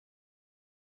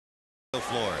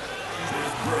Floor.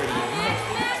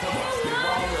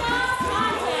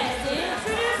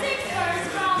 Introducing first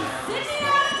from Sydney,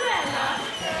 Australia,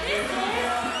 this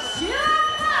is Sheila.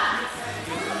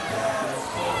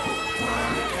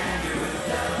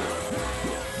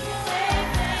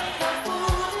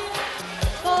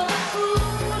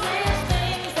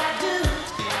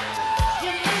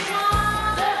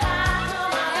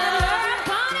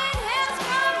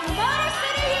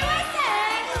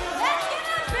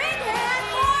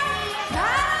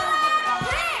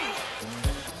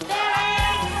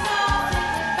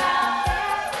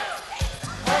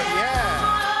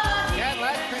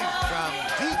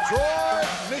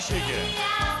 Michigan.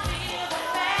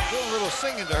 Doing a little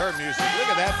singing to her music. Look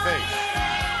at that face.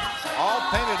 All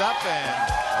painted up and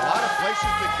a lot of places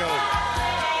to go.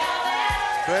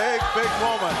 Big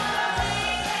woman.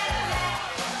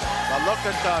 Now look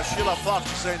at Sheila Fox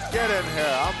saying, get in here.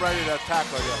 I'm ready to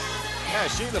tackle you. Yeah,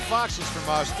 Sheila Fox is from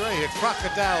Australia,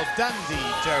 Crocodile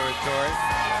Dundee territory.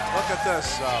 Look at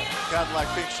this. Cadillac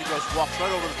Pink, she goes, walks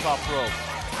right over the top rope.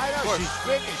 I know, she's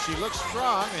big and she looks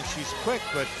strong and she's quick,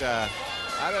 but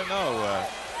I don't know.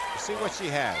 See what she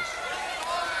has.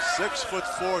 6'4",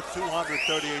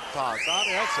 238 pounds. I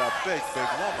mean, that's a big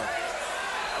woman.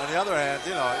 On the other hand,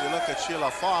 you know, you look at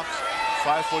Sheila Fox,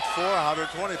 5'4",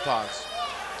 120 pounds.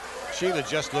 Sheila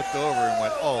just looked over and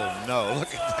went, oh no,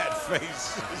 look at that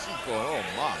face. She's going, oh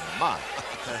mama.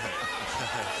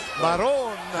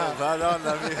 Marona.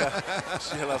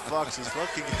 Sheila Fox is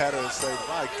looking at her and saying,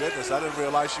 my goodness, I didn't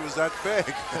realize she was that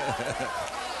big.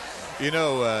 You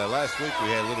know, last week we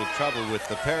had a little trouble with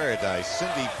the Paradise,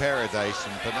 Cindy Paradise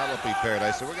and Penelope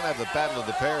Paradise. So we're going to have the Battle of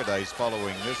the Paradise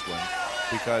following this one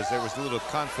because there was a little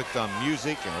conflict on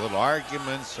music and a little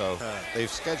argument. So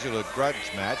they've scheduled a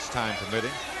grudge match, time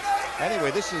permitting. Anyway,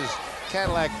 this is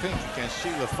Cadillac Pink against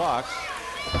Sheila Fox.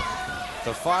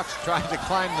 The Fox trying to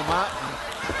climb the mountain.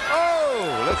 Oh,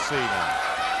 let's see now.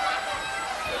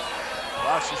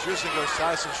 Wow, she's using her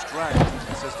size and strength.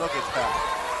 He says, look at that.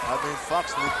 I mean,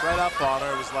 Fox leaped right up on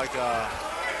her. It was like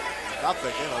nothing,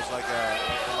 you know. It was like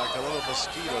a little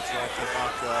mosquito trying to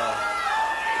knock,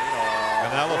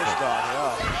 an elephant. On,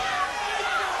 yeah.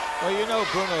 Well, you know,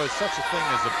 Bruno, it's such a thing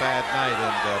as a bad night,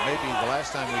 and maybe the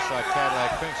last time we saw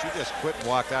Cadillac Pink, she just quit and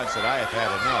walked out and said, I have had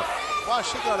enough. Well,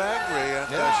 she got angry, and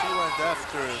she went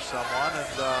after someone, and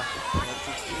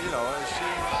you know,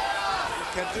 you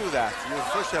can't do that. You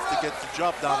first have to get the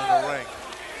job done in the ring.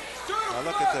 Now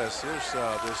look at this. Here's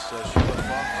this Sheila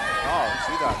Fox. Oh,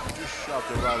 see that? Just shoved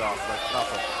it right off like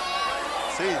nothing.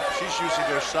 See, she's using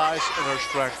her size and her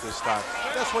strength this time.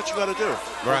 That's what you got to do.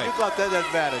 Right. When you got that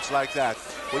advantage like that,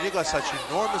 when you got such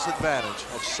enormous advantage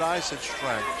of size and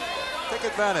strength, take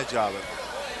advantage of it.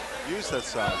 Use that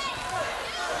size.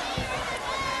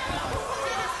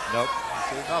 Nope.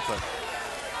 See, nothing.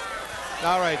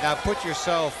 All right, now put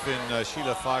yourself in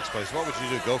Sheila Fox's place. What would you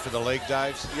do? Go for the leg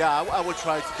dives? Yeah, I would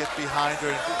try to get behind her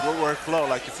and work low.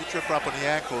 Like if you trip her up on the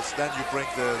ankles, then you bring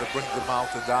the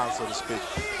mountain down, so to speak.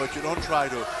 But you don't try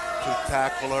to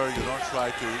tackle her. You don't try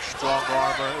to strong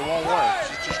arm her. It won't work.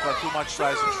 She's just got too much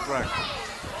size and strength.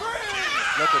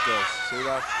 Look at this. See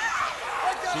that?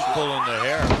 She's pulling the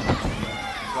hair.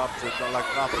 Dropped it like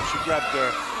nothing. She grabbed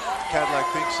her Cadillac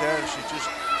Pink's hair and she just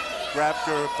grabbed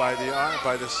her by the arm,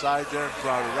 by the side there, and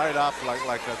brought her right up like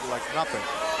nothing.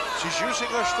 She's using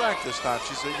her strength this time.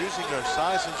 She's using her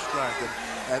size and strength.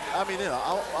 And I mean, you know,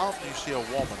 how often you see a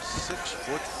woman 6'4",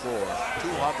 200,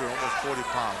 almost 40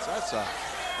 pounds? That's a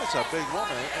big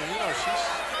woman, and you know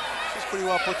she's pretty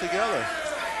well put together.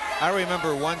 I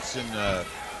remember once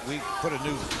we put a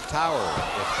new tower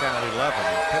at Channel 11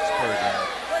 in Pittsburgh, and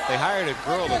they hired a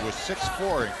girl that was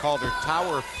 6'4" and called her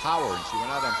Tower Power, and she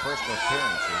went out on personal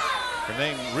appearances. Her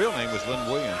real name was Lynn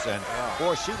Williams, and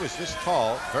boy, she was this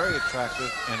tall, very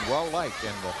attractive, and well-liked.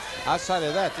 And outside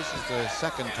of that, this is the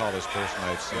second tallest person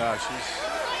I've seen. Yeah, she's.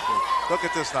 Look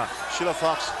at this now. Sheila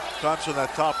Fox comes on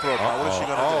that top rope. Now, what is she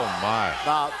going to do? Oh my!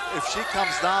 Now, if she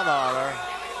comes down on her,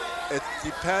 it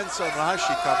depends on how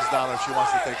she comes down. If she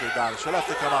wants to take her down, she'll have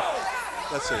to come up.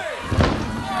 Let's see.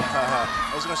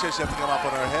 I was going to say she have to come up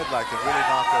on her head like and really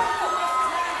knock her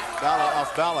off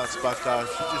balance, but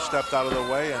she just stepped out of the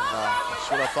way, and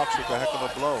Sheila Fox took a heck of a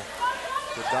blow.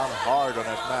 Get down hard on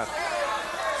that mat.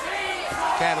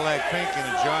 Cadillac Pink in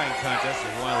a jawing contest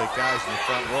with one of the guys in the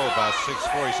front row, about 6'4".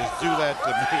 He says, do that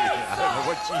to me. I don't know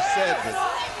what she said, but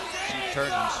she turned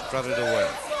and strutted away.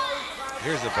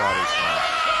 Here's a body slam.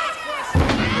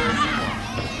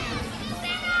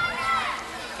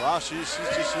 Well, she's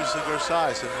just using her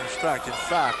size and her strength. In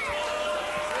fact,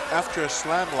 after a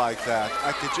slam like that,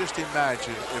 I could just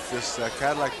imagine if this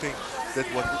Cadillac Pink did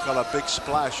what we call a big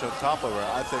splash on top of her,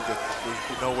 I think that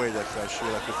there's no way that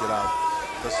Sheila could get out.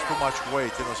 There's too much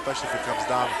weight, you know, especially if it comes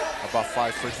down about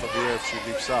 5 feet from the air if she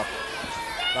leaps up.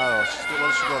 No,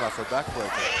 what is she going off her backbreaker?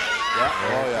 Yeah,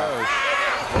 oh yeah.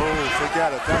 Oh,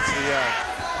 forget it. That's the end.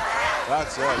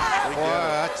 That's it. Boy,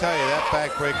 I tell you, that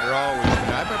backbreaker always.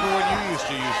 I remember when you used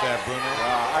to use that, Bruno.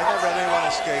 I never had anyone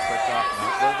escape it.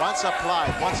 But once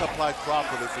applied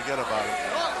properly, forget about it.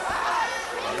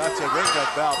 That's a ring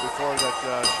that bell before that.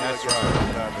 That's right.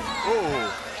 Ooh,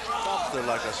 dumped her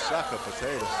like a sack of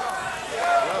potatoes.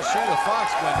 Well, Sheila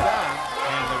Fox went down,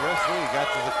 and the referee got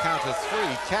to the count of 3.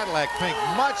 Cadillac Pink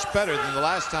much better than the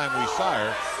last time we saw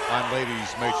her on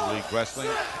Ladies Major League Wrestling.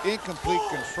 In complete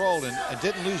control and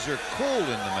didn't lose her cool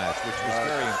in the match, which was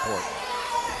very important.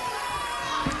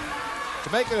 To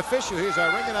make it official, here's our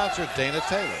ring announcer, Dana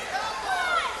Taylor.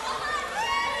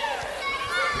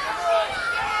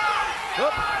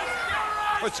 Whoop.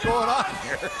 What's going on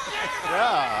here?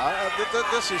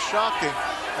 This is shocking.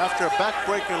 After a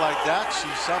backbreaker like that, she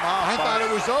somehow... I thought it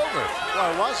was over.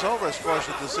 Well, it was over as far as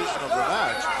the decision of the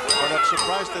match. But I'm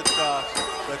surprised that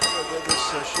this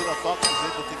Sheila Fox was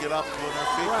able to get up to her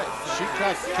feet. Right. She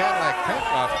cut Cadillac Pink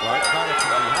off guard, caught her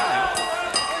from behind.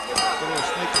 A little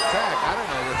sneak attack. I don't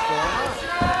know what's going on.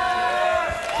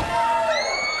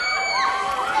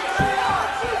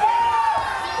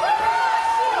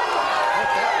 What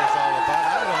that was all about,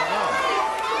 I don't know.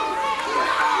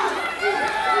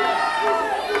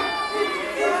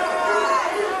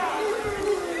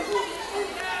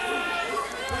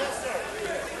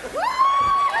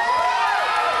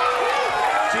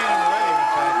 Gene